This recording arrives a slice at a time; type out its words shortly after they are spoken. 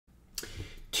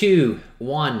2,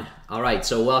 1. All right,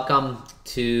 so welcome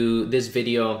to this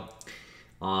video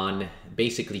on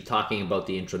basically talking about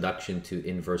the introduction to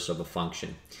inverse of a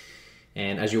function.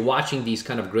 And as you're watching these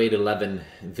kind of grade 11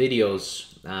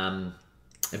 videos,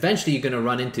 eventually you're going to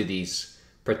run into these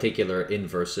particular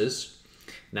inverses.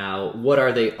 Now, what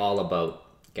are they all about?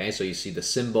 Okay, so you see the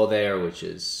symbol there, which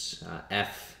is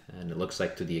f, and it looks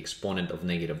like to the exponent of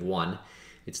 -1.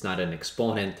 It's not an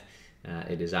exponent,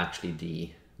 it is actually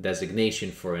the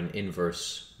designation for an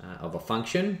inverse of a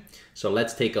function. So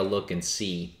let's take a look and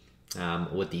see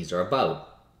what these are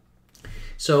about.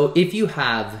 So if you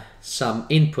have some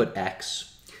input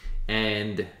x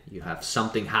and you have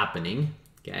something happening,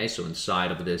 okay, so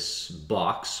inside of this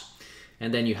box,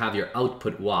 and then you have your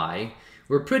output y,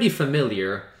 we're pretty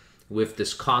familiar with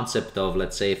this concept of,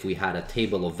 let's say, if we had a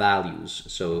table of values.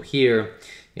 So here,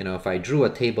 you know, if I drew a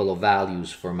table of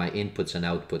values for my inputs and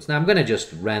outputs, now I'm going to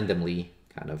just randomly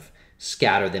kind of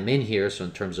scatter them in here. So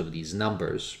in terms of these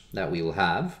numbers that we will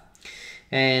have.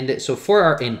 And so for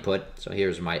our input, so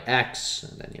here's my x,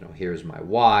 and then, you know, here's my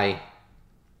y.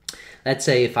 Let's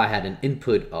say if I had an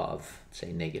input of,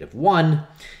 say, -1,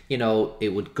 you know, it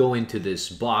would go into this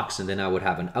box, and then I would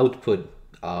have an output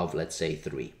of, let's say,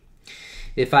 3.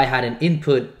 If I had an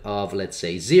input of, let's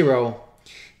say, 0,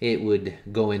 it would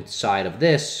go inside of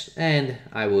this, and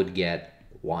I would get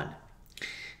 1.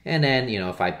 And then, you know,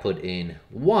 if I put in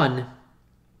 1,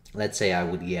 let's say I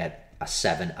would get a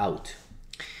 7 out.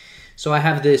 So I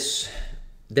have this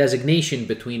designation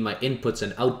between my inputs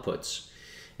and outputs.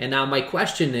 And now my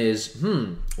question is,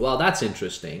 well, that's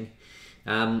interesting.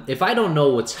 If I don't know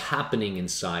what's happening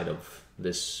inside of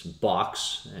this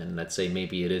box, and let's say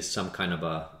maybe it is some kind of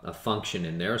a function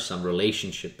in there, some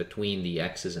relationship between the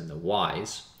x's and the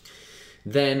y's,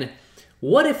 then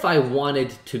what if I wanted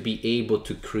to be able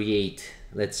to create,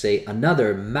 let's say,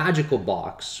 another magical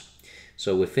box?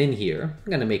 So within here, I'm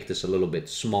going to make this a little bit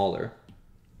smaller.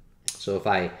 So if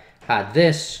I had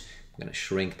this, I'm going to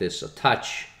shrink this a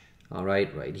touch, all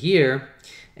right here.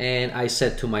 And I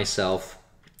said to myself,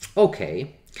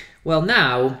 okay, well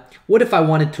now, what if I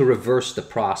wanted to reverse the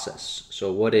process?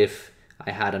 So what if I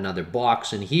had another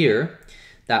box in here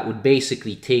that would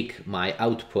basically take my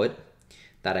output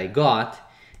that I got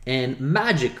and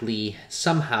magically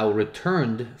somehow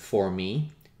returned for me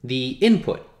the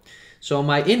input. So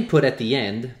my input at the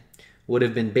end would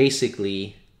have been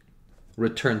basically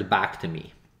returned back to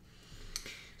me.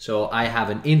 So I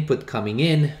have an input coming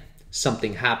in,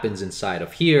 something happens inside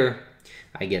of here,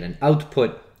 I get an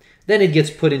output, then it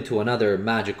gets put into another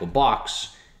magical box,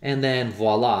 and then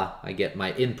voila, I get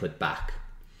my input back.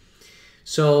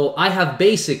 So I have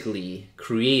basically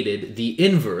created the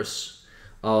inverse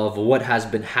of what has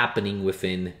been happening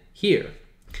within here.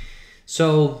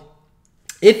 So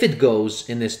if it goes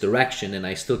in this direction and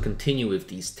I still continue with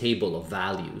these table of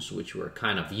values, which we're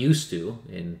kind of used to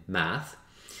in math,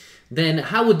 then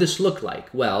how would this look like?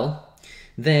 Well,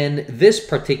 then this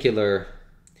particular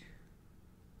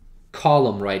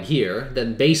column right here,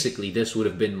 then basically this would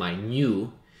have been my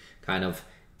new kind of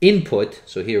input.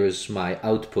 So here is my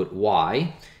output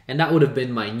y, and that would have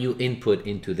been my new input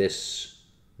into this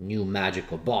new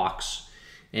magical box,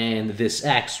 and this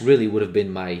x really would have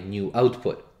been my new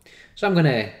output. So I'm going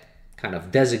to kind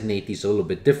of designate these a little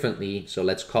bit differently. So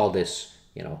let's call this,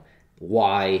 you know,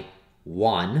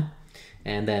 y1,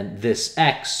 and then this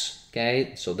x,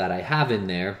 okay, so that I have in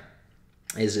there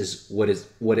is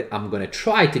what I'm going to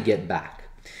try to get back.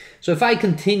 So if I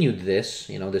continued this,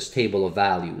 you know, this table of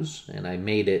values, and I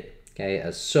made it, okay,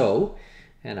 as so,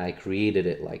 and I created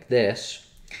it like this,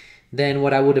 then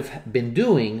what I would have been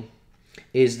doing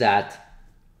is that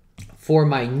for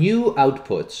my new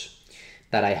outputs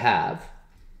that I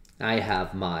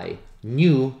have my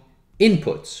new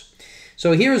inputs.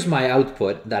 So here's my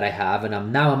output that I have, and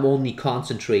I'm only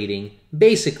concentrating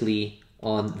basically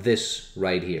on this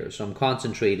right here. So I'm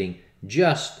concentrating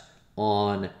just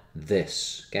on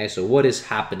this. Okay, so what is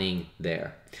happening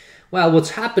there? Well,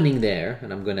 what's happening there,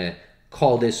 and I'm gonna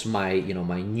call this my, you know,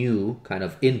 my new kind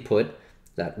of input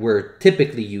that we're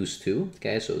typically used to.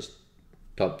 Okay, so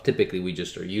typically we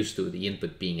just are used to the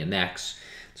input being an x.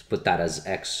 Let's put that as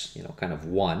x, you know, kind of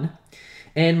 1.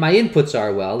 And my inputs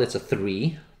are, well, it's a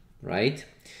 3, right?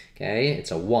 Okay,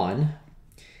 it's a 1,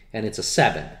 and it's a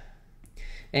 7.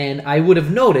 And I would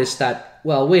have noticed that,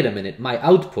 well, wait a minute, my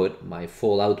output, my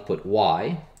full output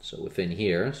y, so within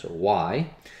here, so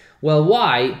y, well,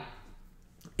 y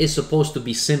is supposed to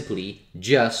be simply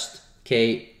just,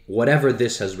 okay, whatever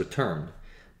this has returned.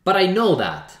 But I know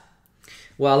that.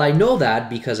 Well, I know that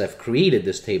because I've created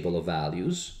this table of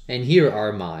values, and here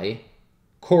are my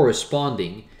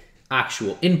corresponding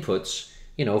actual inputs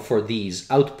you know, for these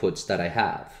outputs that I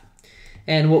have.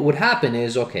 And what would happen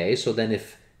is, okay, so then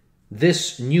if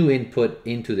this new input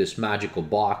into this magical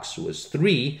box was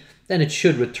 3, then it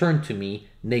should return to me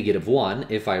 -1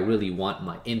 if I really want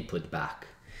my input back.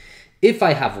 If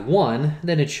I have 1,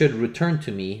 then it should return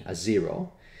to me a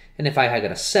 0. And if I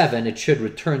got a 7, it should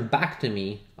return back to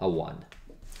me a 1.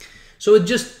 So it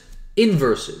just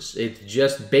inverses. It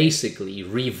just basically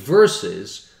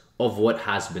reverses of what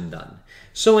has been done.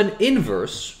 So an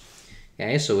inverse,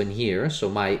 okay, so in here, so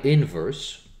my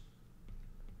inverse,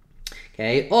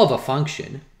 okay, of a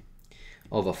function,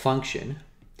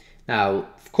 now,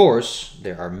 of course,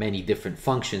 there are many different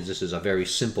functions. This is a very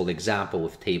simple example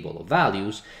with table of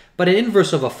values, but an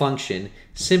inverse of a function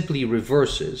simply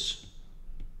reverses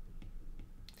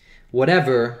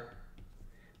whatever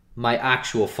my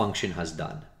actual function has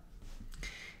done.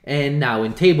 And now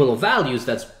in table of values,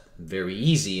 that's very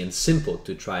easy and simple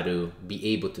to try to be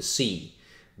able to see,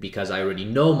 because I already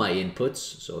know my inputs.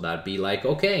 So that'd be like,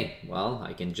 okay, well,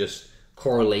 I can just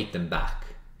correlate them back.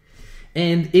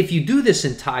 And if you do this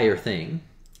entire thing,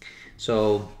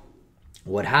 so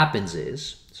what happens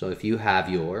is, so if you have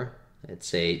your, let's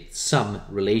say, sum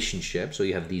relationship, so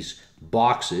you have these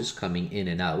boxes coming in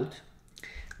and out,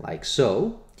 like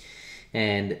so.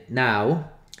 And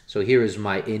now, so here is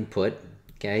my input,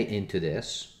 okay, into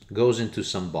this, goes into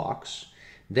some box.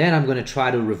 Then I'm going to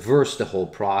try to reverse the whole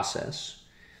process.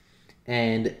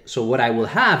 And so what I will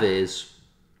have is,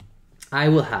 I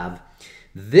will have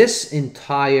this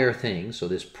entire thing, so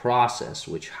this process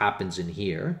which happens in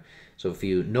here. So if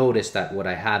you notice that what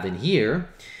I have in here,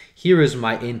 here is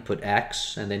my input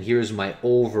X, and then here's my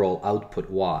overall output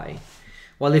Y.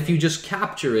 Well, if you just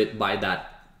capture it by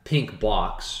that pink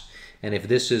box, and if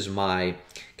this is my,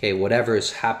 okay, whatever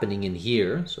is happening in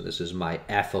here, so this is my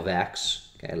f of x,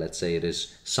 okay, let's say it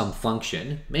is some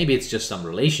function, maybe it's just some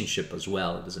relationship as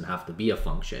well, it doesn't have to be a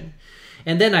function.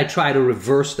 And then I try to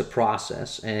reverse the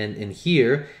process, and in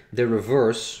here, the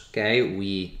reverse, okay,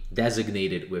 we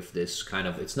designate it with this kind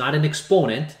of, it's not an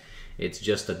exponent, it's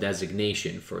just a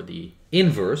designation for the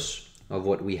inverse of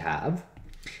what we have.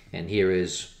 And here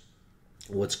is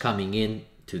what's coming in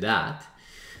to that.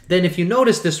 Then if you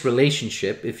notice this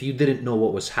relationship, if you didn't know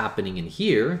what was happening in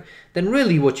here, then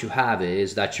really what you have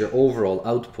is that your overall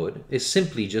output is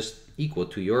simply just equal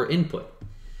to your input.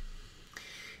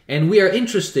 And we are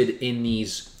interested in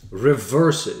these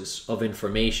reverses of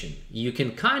information. You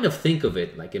can kind of think of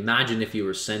it like, imagine if you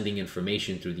were sending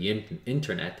information through the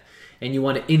internet and you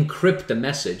want to encrypt the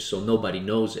message so nobody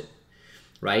knows it,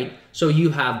 right? So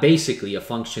you have basically a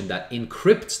function that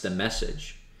encrypts the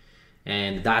message.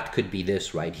 And that could be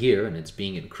this right here, and it's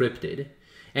being encrypted.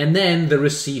 And then the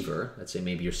receiver, let's say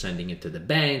maybe you're sending it to the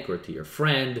bank or to your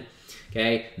friend,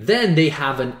 okay? Then they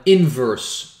have an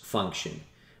inverse function.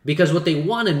 Because what they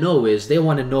want to know is, they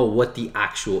want to know what the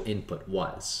actual input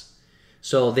was.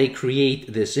 So they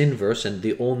create this inverse, and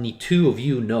the only two of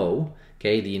you know,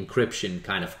 okay, the encryption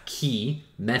kind of key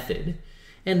method.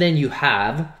 And then you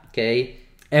have, okay,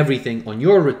 everything on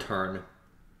your return,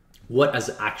 what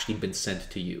has actually been sent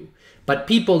to you. But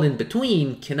people in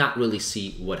between cannot really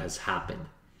see what has happened.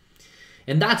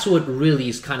 And that's what really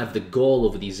is kind of the goal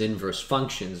of these inverse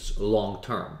functions long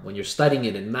term. When you're studying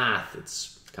it in math,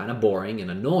 it's kind of boring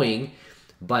and annoying,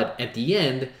 but at the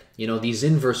end, you know, these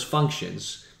inverse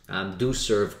functions do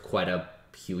serve quite a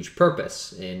huge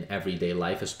purpose in everyday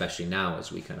life, especially now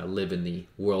as we kind of live in the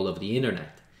world of the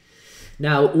internet.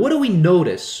 Now, what do we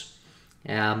notice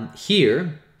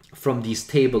here from these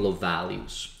table of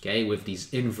values, okay, with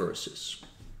these inverses?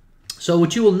 So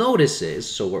what you will notice is,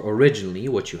 so originally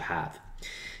what you have,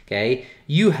 okay,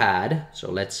 you had,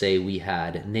 so let's say we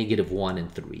had -1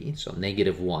 and 3, so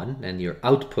 -1, and your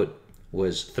output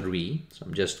was 3, so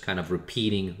I'm just kind of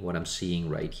repeating what I'm seeing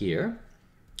right here.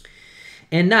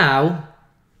 And now,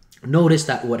 notice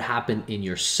that what happened in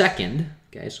your second,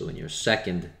 okay, so in your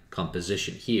second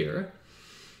composition here,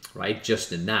 right,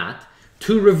 just in that,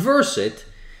 to reverse it,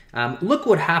 look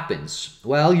what happens.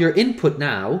 Well, your input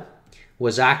now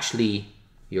was actually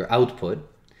your output,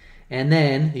 and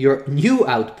then your new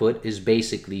output is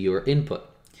basically your input.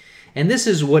 And this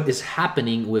is what is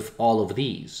happening with all of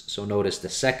these. So notice the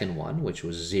second one, which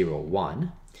was 0,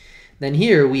 1. Then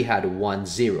here we had 1,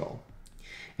 0.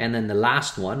 And then the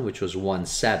last one, which was 1,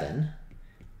 7,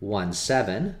 1,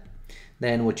 7.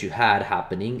 Then what you had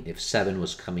happening, if 7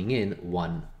 was coming in,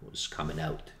 1 was coming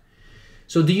out.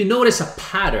 So do you notice a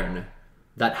pattern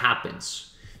that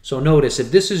happens? So notice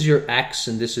if this is your X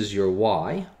and this is your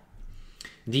Y,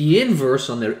 the inverse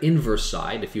on their inverse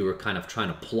side, if you were kind of trying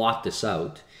to plot this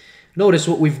out, notice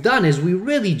what we've done is we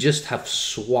really just have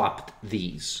swapped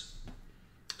these.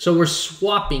 So we're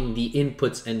swapping the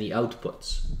inputs and the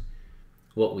outputs,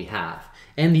 what we have.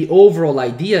 And the overall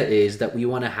idea is that we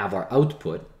want to have our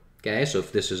output, okay? So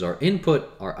if this is our input,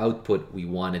 our output, we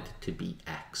want it to be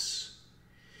X.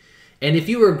 And if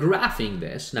you were graphing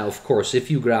this, now of course, if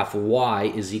you graph Y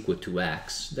is equal to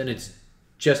X, then it's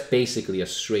just basically a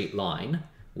straight line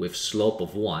with slope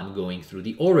of 1 going through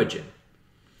the origin.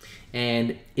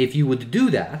 And if you would do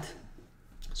that,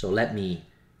 so let me,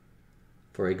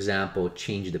 for example,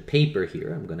 change the paper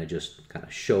here. I'm going to just kind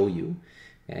of show you,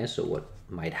 okay, so what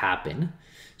might happen.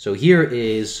 So here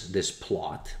is this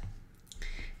plot,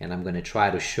 and I'm going to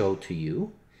try to show to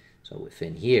you. So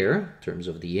within here, in terms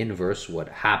of the inverse, what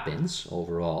happens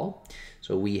overall.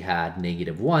 So we had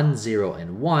 -1, 0,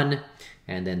 and 1,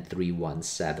 and then 3, 1,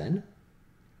 7.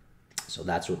 So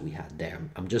that's what we had there.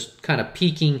 I'm just kind of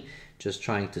peeking, just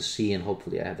trying to see, and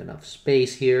hopefully I have enough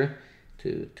space here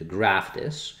to graph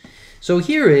this. So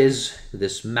here is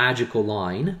this magical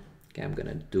line. Okay, I'm going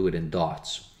to do it in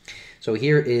dots. So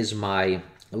here is my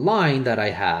line that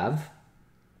I have,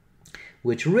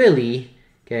 which really,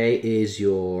 okay, is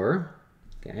your,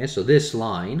 okay, so this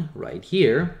line right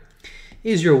here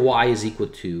is your y is equal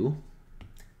to,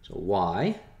 so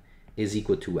y is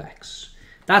equal to x.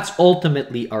 That's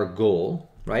ultimately our goal,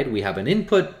 right? We have an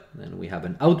input and we have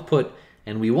an output,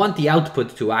 and we want the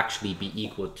output to actually be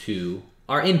equal to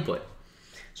our input.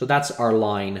 So that's our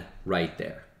line right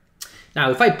there.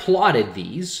 Now, if I plotted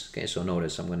these, okay, so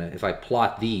notice if I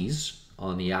plot these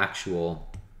on the actual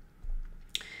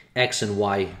x and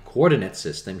y coordinate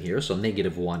system here, so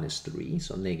 -1 is 3,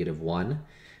 so -1,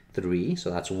 3, so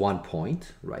that's 1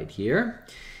 point right here.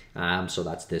 So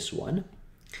that's this one.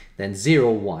 Then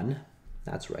 0, 1,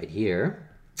 that's right here,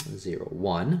 0,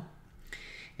 1.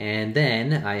 And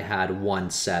then I had 1,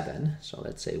 7, so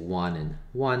let's say 1 and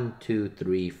 1, 2,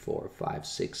 3, 4, 5,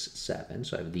 6, 7.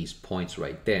 So I have these points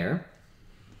right there.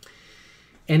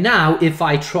 And now if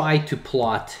I try to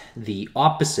plot the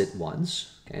opposite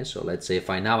ones, okay, so let's say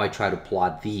if I try to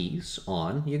plot these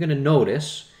on, you're going to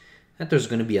notice that there's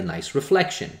going to be a nice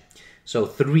reflection. So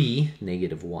 3,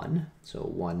 -1, so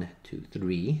 1, 2,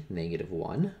 3,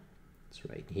 -1, it's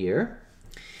right here.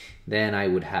 Then I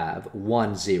would have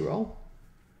 1, 0,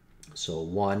 so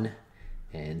 1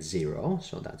 and 0,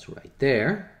 so that's right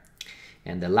there.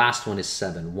 And the last one is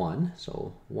 7, 1,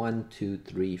 so 1, 2,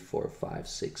 3, 4, 5,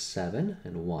 6, 7,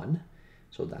 and 1,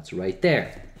 so that's right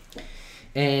there.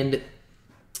 And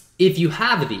if you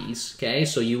have these, okay,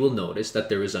 so you will notice that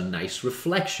there is a nice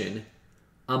reflection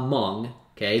among,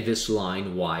 okay, this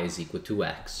line y is equal to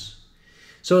x.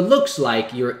 So it looks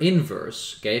like your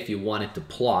inverse, okay, if you wanted to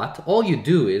plot, all you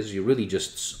do is you really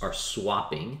just are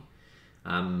swapping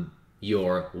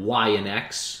your y and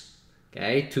x,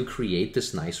 okay, to create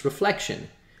this nice reflection,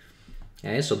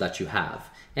 okay, so that you have.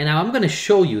 And now I'm going to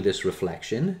show you this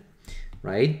reflection,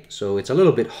 right? So it's a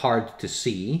little bit hard to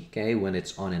see, okay, when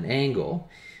it's on an angle,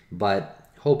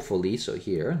 but hopefully, so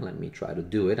here, let me try to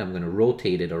do it. I'm going to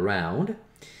rotate it around,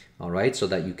 all right, so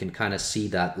that you can kind of see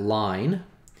that line.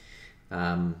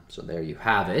 So there you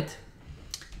have it.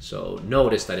 So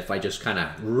notice that if I just kind of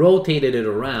rotated it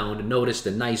around, notice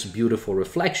the nice, beautiful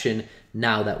reflection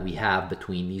now that we have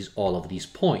between all of these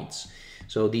points.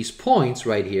 So these points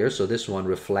right here, so this one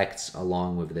reflects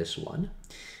along with this one.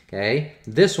 Okay,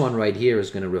 this one right here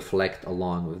is going to reflect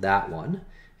along with that one.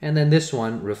 And then this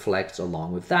one reflects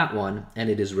along with that one, and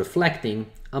it is reflecting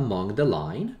among the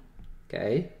line,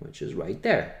 okay, which is right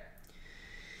there.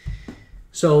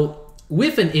 So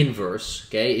with an inverse,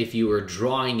 okay, if you were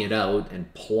drawing it out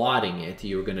and plotting it,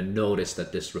 you're going to notice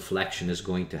that this reflection is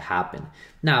going to happen.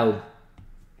 Now,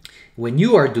 when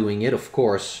you are doing it, of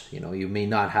course, you know, you may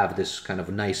not have this kind of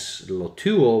nice little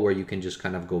tool where you can just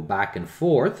kind of go back and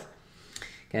forth,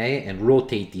 okay, and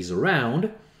rotate these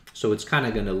around. So it's kind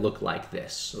of going to look like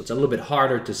this. So it's a little bit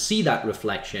harder to see that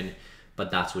reflection,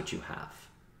 but that's what you have.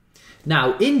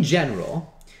 Now, in general,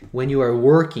 when you are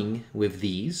working with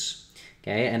these,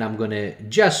 okay, and I'm going to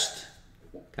just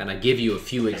kind of give you a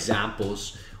few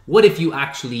examples. What if you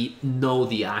actually know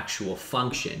the actual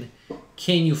function?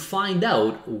 Can you find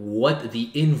out what the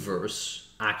inverse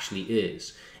actually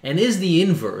is? And is the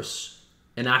inverse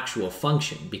an actual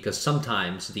function? Because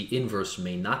sometimes the inverse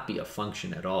may not be a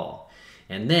function at all.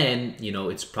 And then, you know,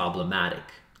 it's problematic.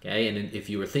 Okay, and if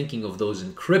you were thinking of those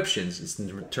encryptions, it's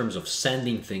in terms of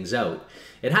sending things out,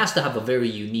 it has to have a very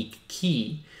unique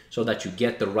key so that you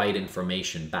get the right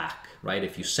information back, right?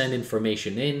 If you send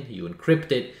information in, you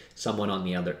encrypt it, someone on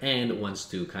the other end wants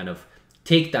to kind of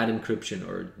take that encryption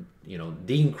or, you know,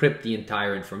 de-encrypt the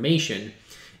entire information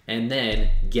and then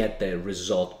get the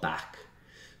result back.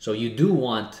 So you do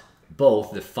want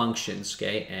both the functions,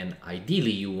 okay, and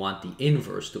ideally you want the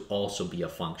inverse to also be a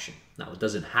function. Now, it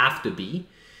doesn't have to be.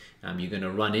 You're going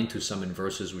to run into some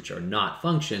inverses which are not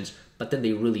functions, but then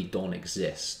they really don't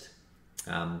exist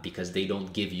because they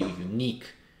don't give you unique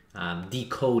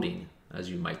decoding, as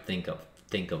you might think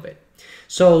of it.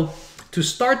 So to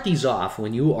start these off,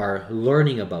 when you are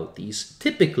learning about these,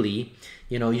 typically,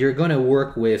 you're going to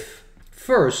work with,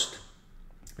 first,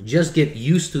 just get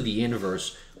used to the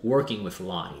inverse working with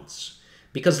lines.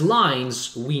 Because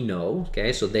lines, we know,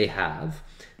 okay, so they have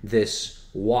this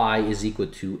y is equal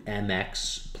to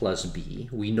mx plus b.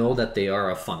 We know that they are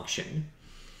a function,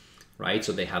 right?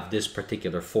 So they have this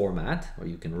particular format, or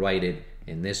you can write it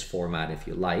in this format if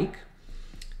you like,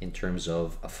 in terms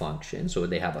of a function. So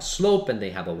they have a slope and they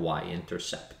have a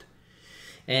y-intercept.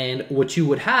 And what you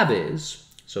would have is,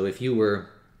 so if you were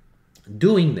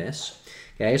doing this,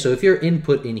 okay, so if your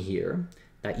input in here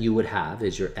that you would have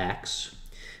is your x,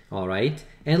 all right?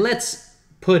 And let's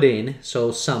put in,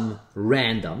 so some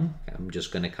random, I'm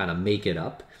just gonna kind of make it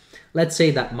up. Let's say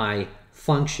that my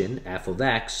function, f of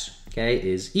x, okay,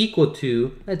 is equal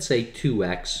to, let's say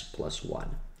 2x plus 1.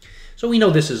 So we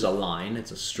know this is a line, it's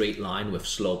a straight line with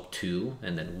slope 2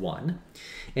 and then 1.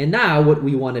 And now what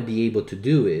we want to be able to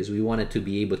do is we wanted to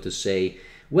be able to say,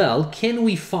 well, can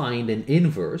we find an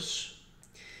inverse,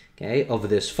 okay, of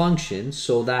this function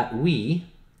so that we,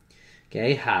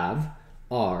 okay, have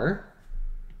our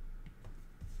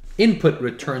input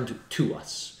returned to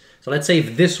us. So let's say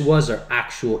if this was our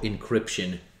actual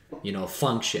encryption,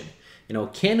 function,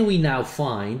 can we now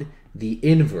find the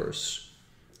inverse,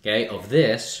 okay, of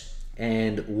this?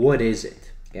 And what is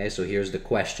it? Okay, so here's the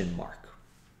question mark.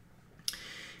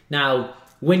 Now,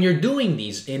 when you're doing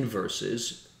these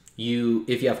inverses,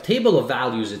 if you have table of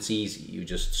values, it's easy. You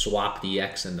just swap the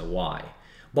x and the y.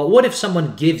 But what if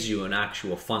someone gives you an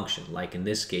actual function, like in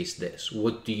this case this?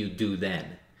 What do you do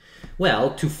then?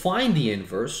 Well, to find the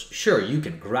inverse, sure, you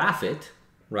can graph it,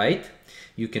 right?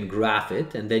 You can graph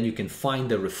it, and then you can find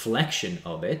the reflection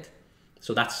of it.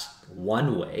 So that's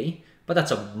one way. But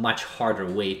that's a much harder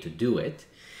way to do it.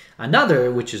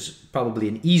 Another, which is probably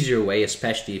an easier way,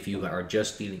 especially if you are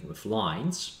just dealing with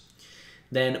lines,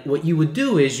 then what you would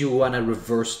do is you want to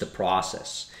reverse the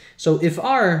process. So if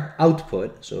our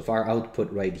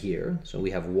output, right here, so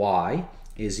we have y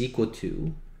is equal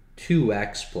to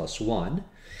 2x plus 1.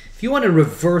 If you want to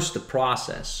reverse the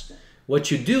process,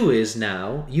 what you do is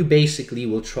now you basically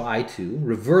will try to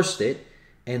reverse it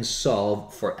and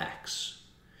solve for x.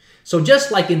 So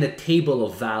just like in the table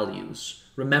of values,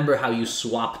 remember how you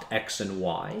swapped x and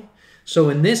y? So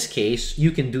in this case,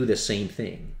 you can do the same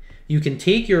thing. You can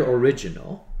take your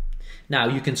original. Now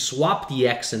you can swap the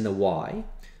x and the y.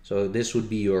 So this would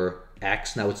be your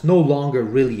x. Now it's no longer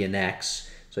really an x.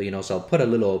 So, so I'll put a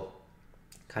little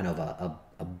kind of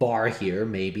a bar here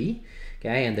maybe.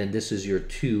 Okay, and then this is your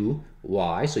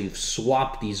 2y. So you've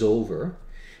swapped these over.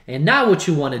 And now what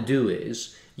you want to do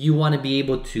is you want to be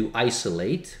able to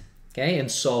isolate, okay,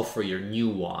 and solve for your new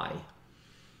y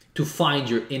to find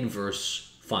your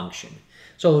inverse function.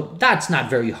 So that's not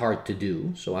very hard to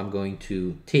do. So I'm going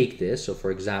to take this. So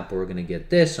for example, we're going to get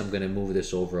this. I'm going to move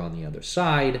this over on the other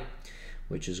side,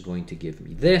 which is going to give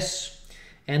me this.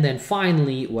 And then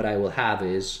finally, what I will have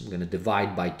is I'm going to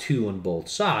divide by 2 on both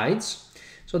sides.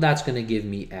 So that's going to give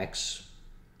me x,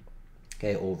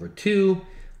 okay, over 2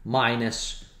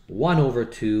 minus 1 over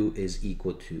 2 is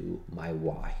equal to my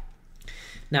y.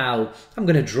 Now, I'm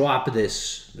going to drop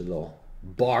this little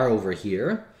bar over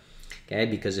here, okay,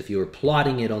 because if you were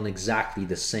plotting it on exactly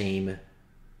the same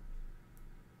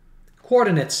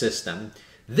coordinate system,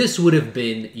 this would have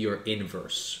been your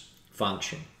inverse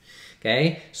function,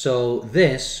 okay? So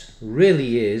this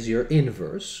really is your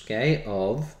inverse, okay,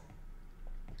 of,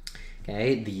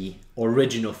 okay, the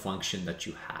original function that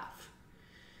you have.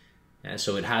 And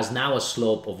so it has now a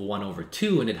slope of 1 over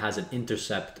 2, and it has an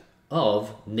intercept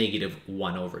of negative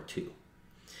 1 over 2.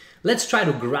 Let's try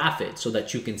to graph it so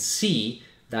that you can see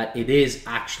that it is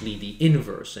actually the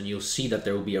inverse, and you'll see that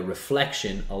there will be a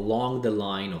reflection along the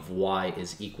line of y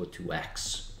is equal to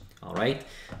x. All right,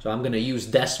 so I'm going to use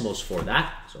Desmos for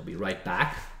that, so I'll be right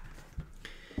back.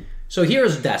 So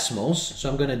here's Desmos, so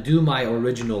I'm going to do my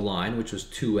original line, which was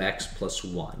 2x plus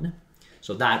 1.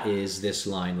 So that is this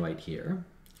line right here.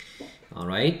 All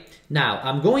right, now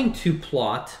I'm going to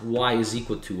plot y is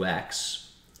equal to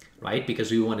x, right?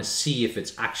 Because we want to see if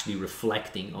it's actually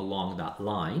reflecting along that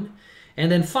line.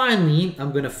 And then finally,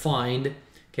 I'm going to find,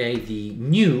 okay, the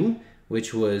new,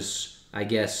 which was, I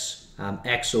guess,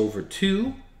 x over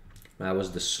 2. That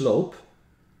was the slope.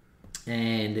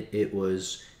 And it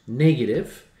was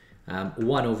negative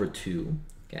 1 over 2,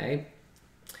 okay?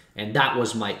 and that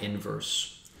was my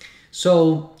inverse.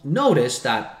 So notice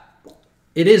that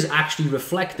it is actually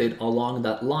reflected along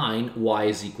that line, y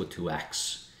is equal to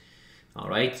x. All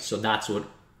right, so that's what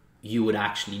you would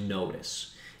actually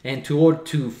notice. And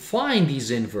to find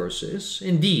these inverses,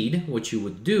 indeed, what you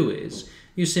would do is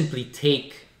you simply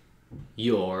take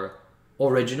your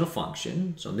original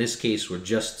function. So in this case, we're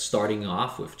just starting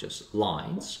off with just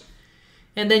lines.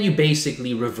 And then you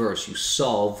basically reverse, you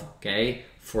solve, okay,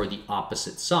 for the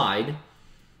opposite side.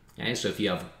 Okay, so if you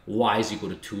have y is equal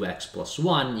to 2x plus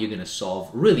 1, you're going to solve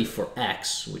really for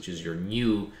x, which is your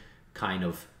new kind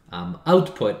of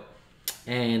output.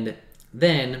 And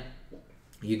then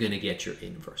you're going to get your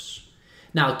inverse.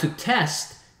 Now, to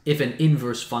test if an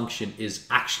inverse function is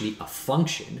actually a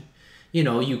function, you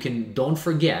know, don't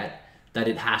forget that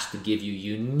it has to give you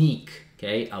unique,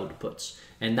 okay, outputs.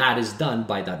 And that is done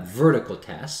by that vertical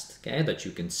test, okay, that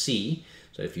you can see.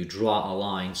 So if you draw a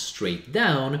line straight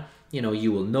down, you know,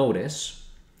 you will notice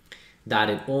that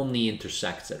it only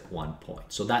intersects at one point.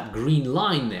 So that green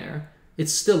line there,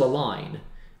 it's still a line,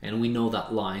 and we know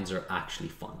that lines are actually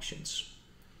functions.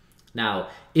 Now,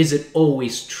 is it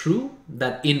always true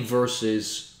that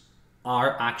inverses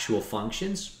are actual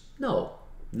functions? No,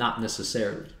 not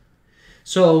necessarily.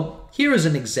 So here is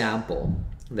an example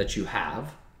that you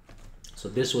have. So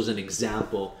this was an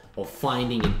example of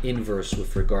finding an inverse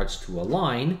with regards to a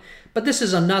line, but this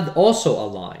is also a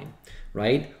line,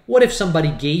 right? What if somebody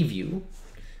gave you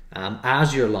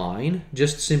as your line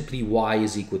just simply y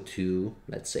is equal to,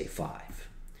 let's say, 5.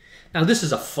 Now this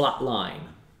is a flat line,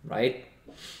 right?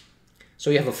 So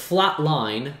you have a flat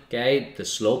line, okay, the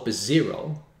slope is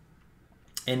 0.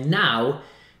 And now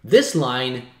this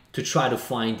line, to try to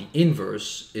find the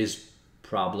inverse, is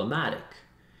problematic,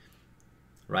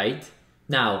 right?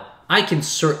 Now, I can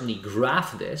certainly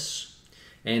graph this,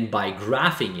 and by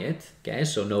graphing it, okay,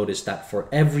 so notice that for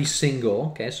every single,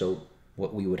 okay, so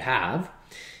what we would have,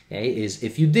 okay, is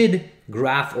if you did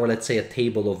graph, or let's say a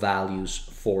table of values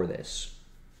for this,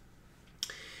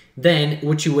 then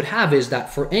what you would have is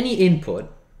that for any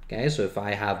input, okay, so if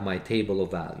I have my table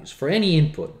of values, for any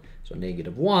input, so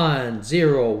 -1,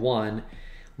 0, 1,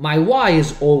 my y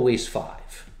is always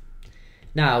 5.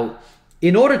 Now,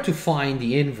 in order to find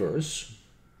the inverse,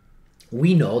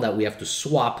 we know that we have to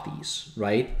swap these,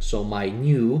 right? So my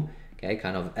new, okay,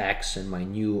 kind of x and my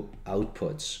new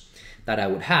outputs that I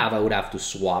would have to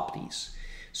swap these.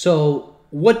 So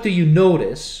what do you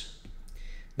notice?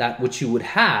 That what you would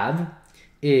have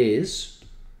is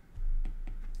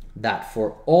that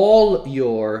for all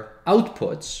your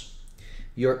outputs,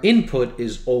 your input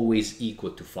is always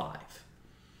equal to 5.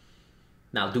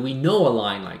 Now, do we know a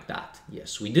line like that?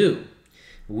 Yes, we do.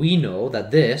 We know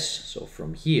that this, so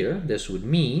from here, this would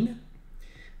mean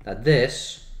that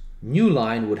this new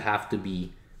line would have to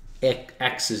be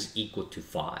x is equal to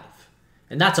 5.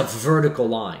 And that's a vertical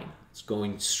line. It's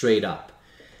going straight up.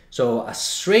 So a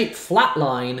straight flat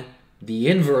line, the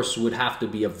inverse would have to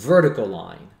be a vertical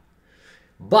line.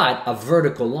 But a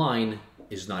vertical line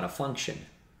is not a function.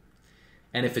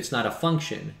 And if it's not a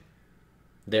function,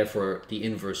 therefore the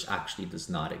inverse actually does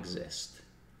not exist.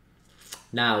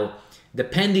 Now,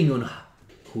 depending on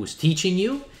who's teaching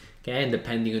you, okay, and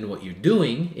depending on what you're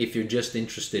doing, if you're just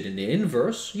interested in the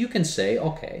inverse, you can say,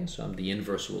 okay, so the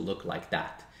inverse will look like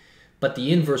that. But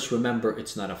the inverse, remember,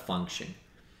 it's not a function.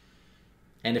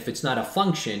 And if it's not a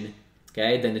function,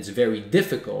 okay, then it's very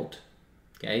difficult,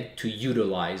 okay, to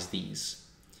utilize these.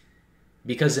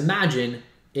 Because imagine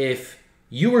if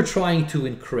you were trying to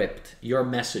encrypt your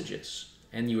messages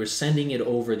and you were sending it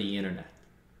over the internet,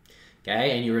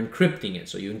 okay, and you're encrypting it.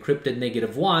 So you encrypted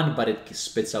 -1, but it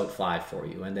spits out 5 for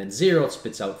you, and then 0, it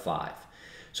spits out 5.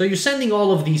 So you're sending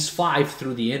all of these 5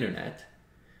 through the internet,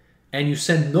 and you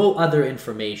send no other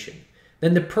information.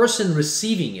 Then the person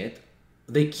receiving it,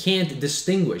 they can't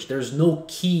distinguish. There's no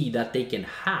key that they can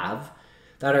have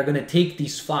that are going to take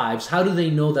these 5s. How do they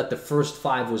know that the first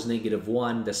 5 was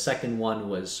 -1, the second one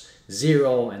was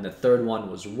 0, and the third one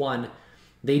was 1?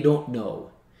 They don't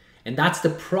know. And that's the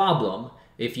problem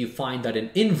if you find that an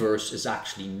inverse is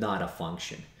actually not a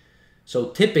function. So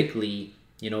typically,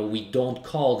 you know, we don't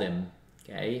call them,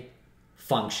 okay,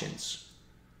 functions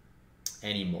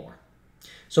anymore.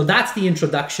 So that's the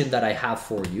introduction that I have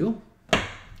for you,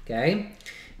 okay?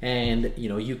 And, you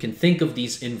know, you can think of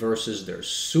these inverses. They're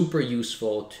super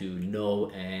useful to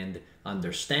know and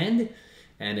understand.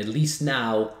 And at least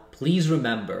now, please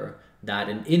remember that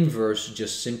an inverse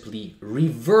just simply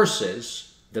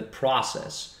reverses the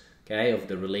process, okay, of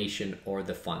the relation or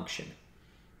the function,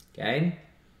 okay?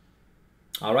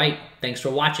 All right, thanks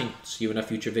for watching. See you in a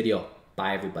future video.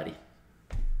 Bye, everybody.